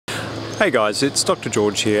Hey guys, it's Dr.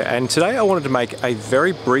 George here, and today I wanted to make a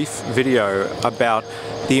very brief video about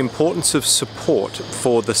the importance of support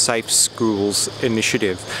for the Safe Schools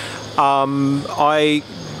initiative. I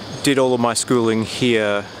did all of my schooling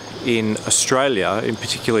here in Australia,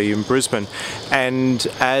 particularly in Brisbane, and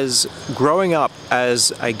as growing up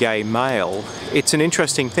as a gay male, it's an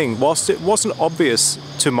interesting thing. Whilst it wasn't obvious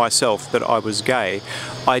to myself that I was gay,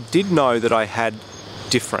 I did know that I had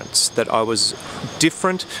difference, that I was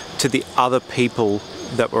different to the other people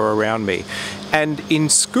that were around me. And in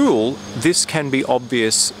school, this can be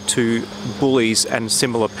obvious to bullies and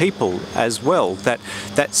similar people as well, that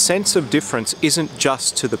sense of difference isn't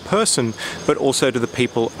just to the person, but also to the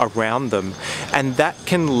people around them. And that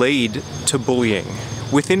can lead to bullying.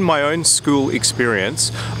 Within my own school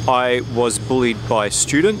experience, I was bullied by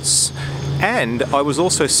students, and I was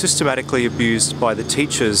also systematically abused by the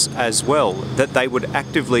teachers as well, that they would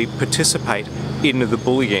actively participate in the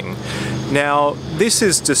bullying. Now, this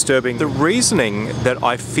is disturbing. The reasoning that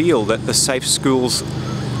I feel that the Safe Schools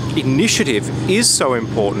initiative is so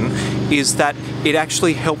important is that it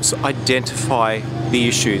actually helps identify the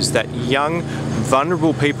issues, that young,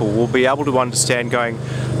 vulnerable people will be able to understand going,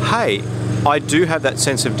 hey, I do have that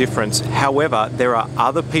sense of difference. However, there are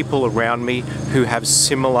other people around me who have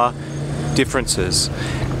similar differences.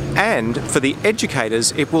 And for the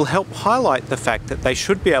educators, it will help highlight the fact that they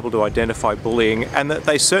should be able to identify bullying and that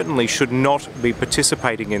they certainly should not be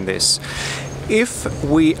participating in this. If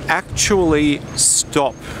we actually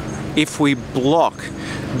stop, if we block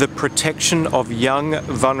the protection of young,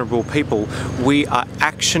 vulnerable people, we are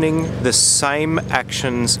actioning the same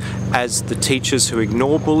actions as the teachers who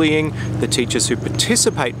ignore bullying, the teachers who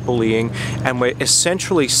participate bullying, and we're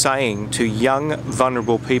essentially saying to young,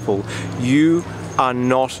 vulnerable people, you are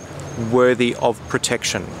not worthy of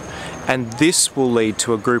protection. And this will lead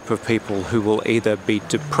to a group of people who will either be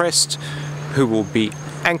depressed, who will be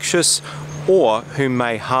anxious, or who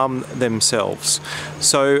may harm themselves.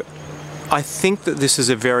 So I think that this is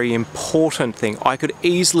a very important thing. I could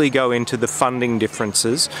easily go into the funding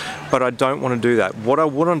differences, but I don't want to do that. What I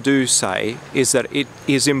want to say is that it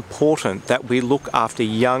is important that we look after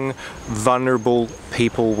young, vulnerable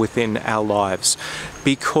people within our lives,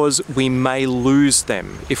 because we may lose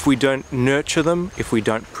them if we don't nurture them, if we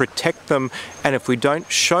don't protect them, and if we don't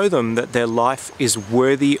show them that their life is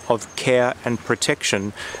worthy of care and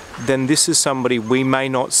protection. Then this is somebody we may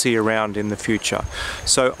not see around in the future.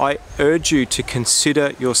 So I urge you to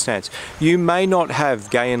consider your stance. You may not have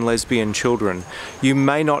gay and lesbian children. You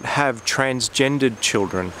may not have transgendered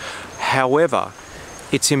children. However,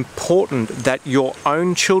 it's important that your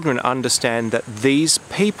own children understand that these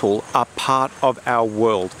people are part of our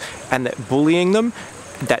world, and that bullying them,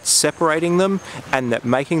 that separating them, and that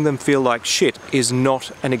making them feel like shit is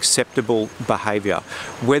not an acceptable behaviour.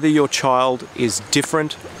 Whether your child is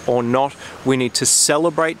different or not, we need to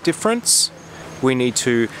celebrate difference. We need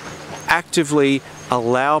to actively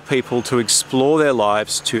allow people to explore their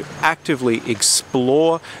lives, to actively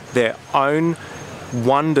explore their own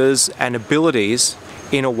wonders and abilities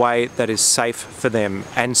in a way that is safe for them.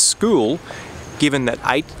 And school, given that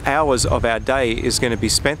 8 hours of our day is going to be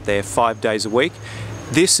spent there 5 days a week,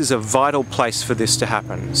 this is a vital place for this to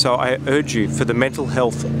happen. So I urge you, for the mental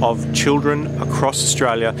health of children across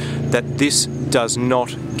Australia, that this does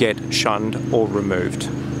not get shunned or removed.